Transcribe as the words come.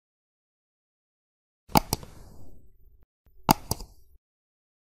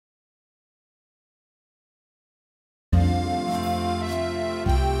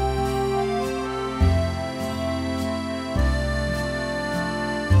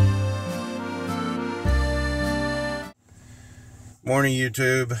Morning,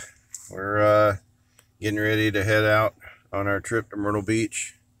 YouTube. We're getting ready to head out on our trip to Myrtle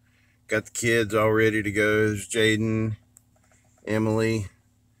Beach. Got the kids all ready to go. There's Jaden, Emily.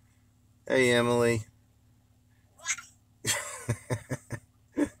 Hey, Emily.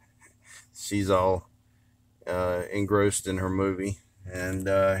 She's all engrossed in her movie. And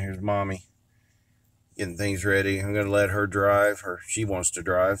here's Mommy getting things ready. I'm going to let her drive. She wants to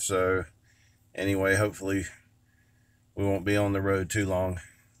drive. So anyway, hopefully we won't be on the road too long.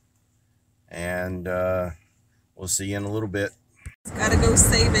 And we'll see you in a little bit. Gotta go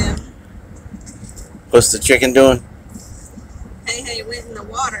save him. What's the chicken doing? Hey, went in the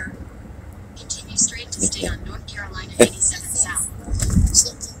water. Continue straight to stay on North Carolina 87 South.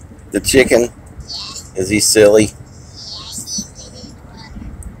 The chicken? Is he silly?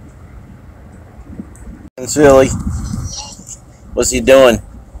 Silly? What's he doing?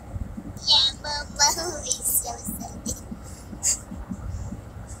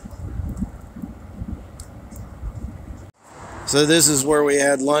 So this is where we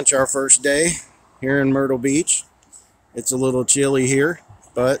had lunch our first day here in Myrtle Beach. It's a little chilly here,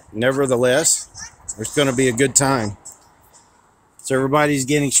 but nevertheless, it's going to be a good time. So everybody's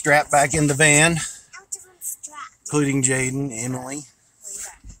getting strapped back in the van, including Jaden, Emily.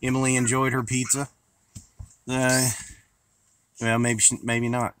 Emily enjoyed her pizza. Well, maybe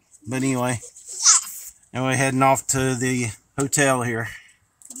not. But anyway, now we're heading off to the hotel here.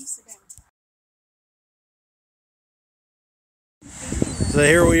 So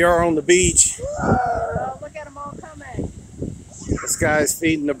here we are on the beach. Oh, look at them all coming. This guy's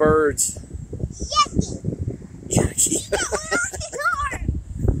feeding the birds. Yucky.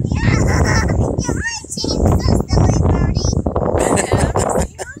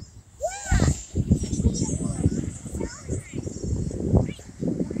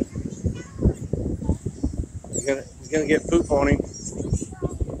 He's gonna get poop on him.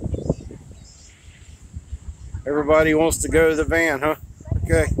 Everybody wants to go to the van, huh?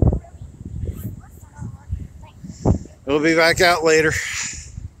 Okay. We'll be back out later.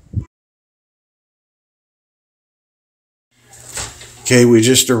 Okay, we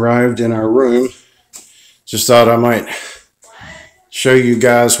just arrived in our room. Just thought I might show you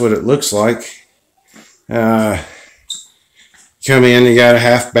guys what it looks like. Come in, you got a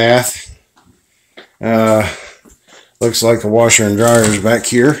half bath. Looks like a washer and dryer is back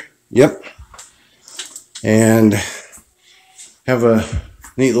here. Yep. And have a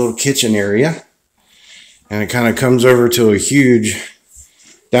neat little kitchen area. And it kind of comes over to a huge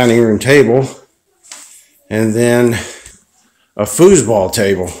dining room table. And then a foosball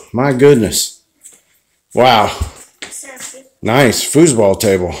table. My goodness. Wow. Nice foosball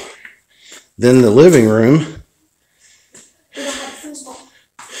table. Then the living room.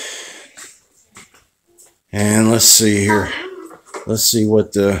 And let's see here. Let's see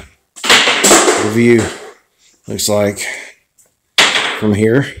what the view looks like from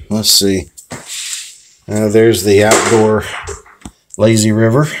here. Let's see. There's the outdoor lazy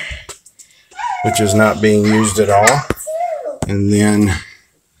river, which is not being used at all. And then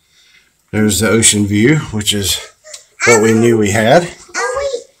there's the ocean view, which is what we knew we had.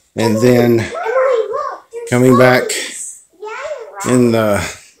 And then coming back in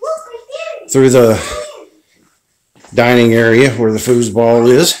through the dining area where the foosball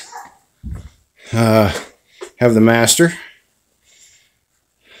is, have the master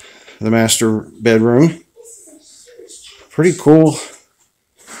bedroom. Pretty cool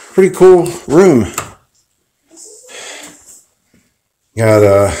room. Got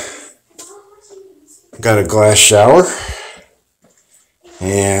a glass shower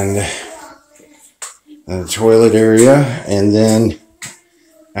and a toilet area, and then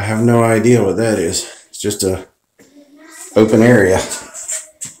I have no idea what that is. It's just a open area,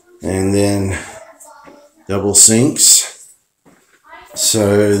 and then double sinks.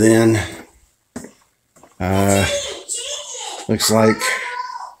 So then looks like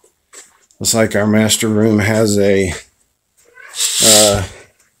our master room has a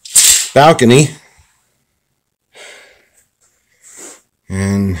balcony,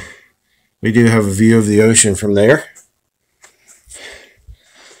 and we do have a view of the ocean from there.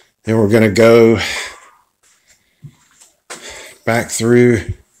 Then we're going to go back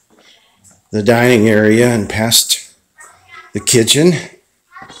through the dining area and past the kitchen,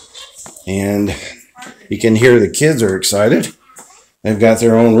 and you can hear the kids are excited. They've got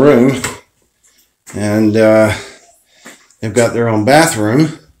their own room, and they've got their own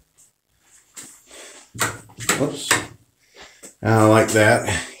bathroom. Whoops. I like that.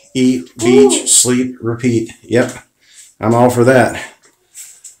 Eat, beach, sleep, repeat. Yep, I'm all for that.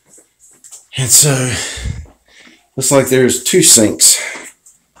 And so Looks like there's 2 sinks.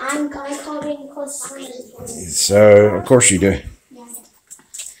 I called it close to So, of course you do. Yeah.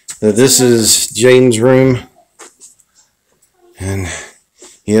 So this is Jaden's room. And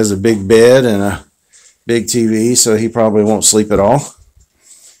he has a big bed and a big TV, so he probably won't sleep at all.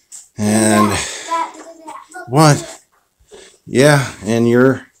 And what? Yeah, and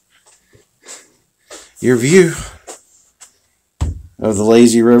your view of the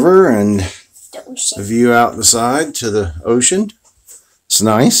lazy river and the view out the side to the ocean. It's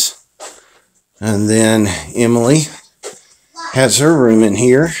nice. And then Emily has her room in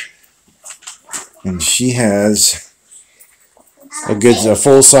here, and she has a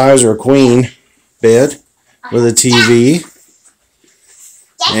full size or a queen bed with a TV.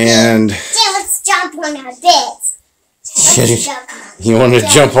 And let's jump on our beds. you want to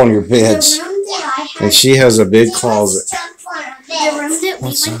jump on your beds. The room that I had, And she has a big closet. the room that we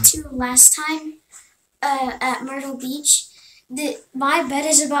went to last time at Myrtle Beach, my bed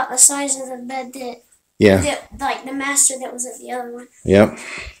is about the size of the bed that like the master that was at the other one. Yep.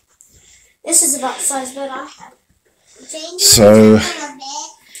 This is about the size bed I have. So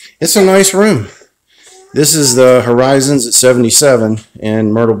it's a nice room. This is the Horizons at 77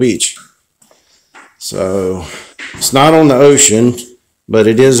 in Myrtle Beach. So it's not on the ocean, but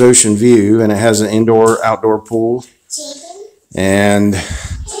it is ocean view, and it has an indoor-outdoor pool. And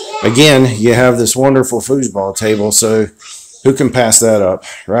again, you have this wonderful foosball table, so who can pass that up,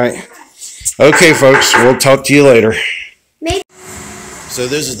 right? Okay, folks, we'll talk to you later. So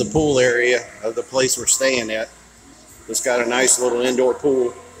this is the pool area of the place we're staying at. It's got a nice little indoor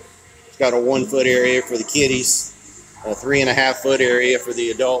pool. It's got a 1-foot area for the kiddies, a 3.5-foot area for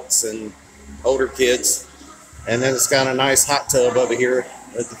the adults and older kids. And then it's got a nice hot tub over here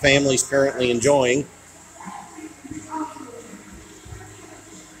that the family's currently enjoying.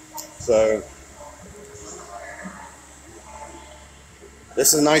 So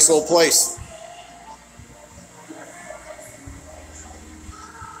this is a nice little place.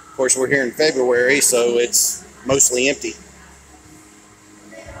 Of course, we're here in February, so it's mostly empty.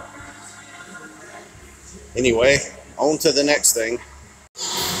 Anyway, on to the next thing.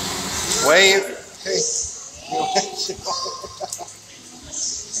 Wave. Hey. You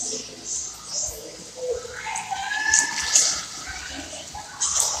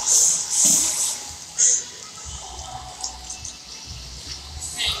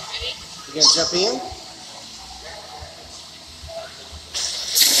gonna jump in?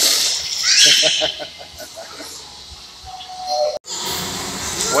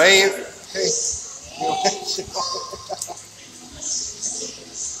 Wave. Hey.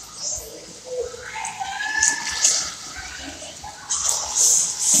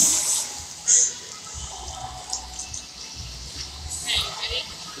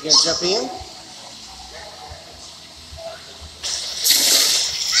 You gonna jump in?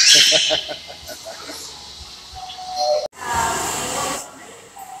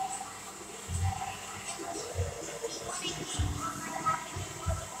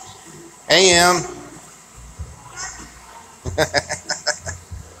 Hey, Em.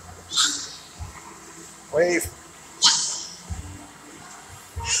 Wave.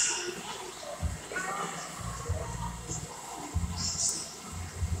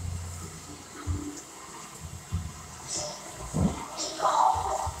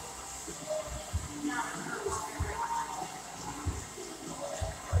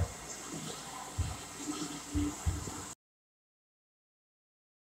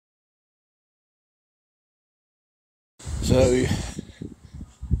 So,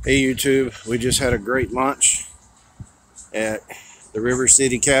 hey YouTube, we just had a great lunch at the River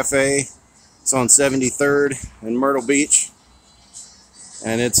City Cafe. It's on 73rd in Myrtle Beach,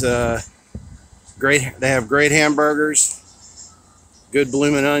 and it's great. They have great hamburgers, good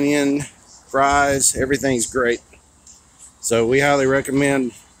bloomin' onion, fries. Everything's great. So we highly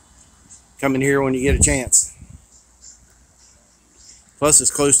recommend coming here when you get a chance. Plus,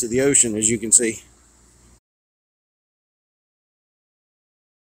 it's close to the ocean, as you can see.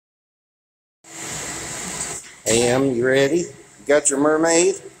 Hey, Em, you ready? You got your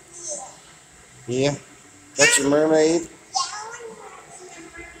mermaid? Yeah? Got your mermaid?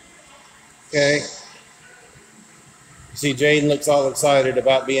 Okay. See, Jaden looks all excited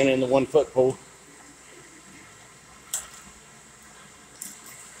about being in the 1-foot pool.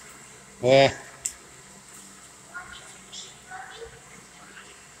 Yeah.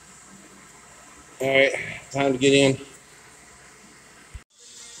 All right, time to get in.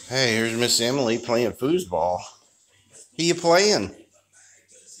 Hey, here's Miss Emily playing foosball. Who you playing?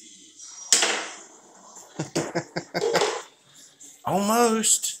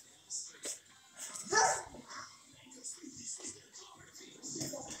 Almost.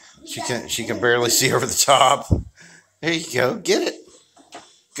 She can barely see over the top. There you go. Get it.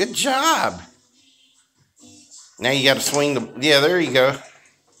 Good job. Now you got to swing the. Yeah, there you go.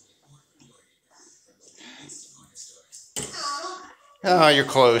 Oh, you're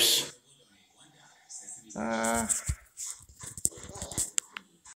close.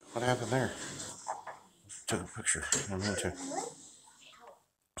 What happened there? Took a picture. I meant to.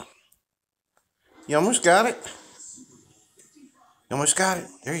 You almost got it. You almost got it.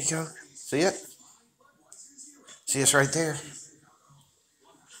 There you go. See it? See, it's right there.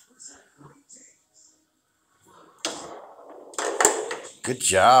 Good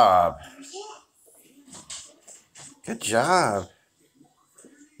job. Good job.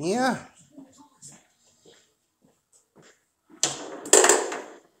 Yeah.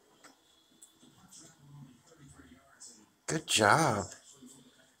 Good job.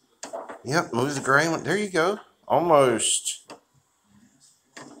 Yep, move the gray one. There you go. Almost.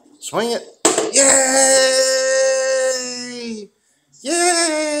 Swing it. Yay!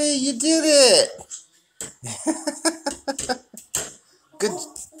 Yay! You did it.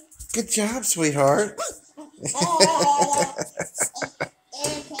 Good job, sweetheart.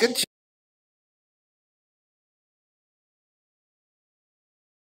 Good job.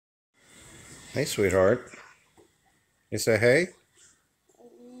 Hey, sweetheart. You say hey?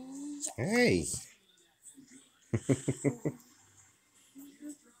 Hey.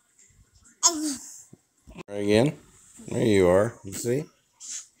 Again. There you are. You see?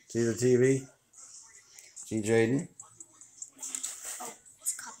 See the TV? See Jaden? Oh,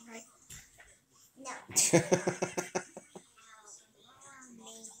 it's copyright. No.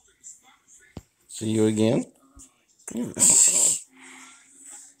 See you again?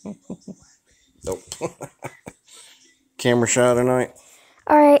 Nope. Camera shy tonight.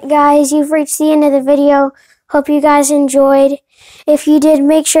 Alright guys, you've reached the end of the video. Hope you guys enjoyed. If you did,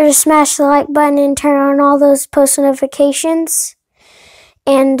 make sure to smash the like button and turn on all those post notifications.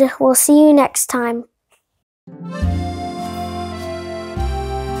 And we'll see you next time.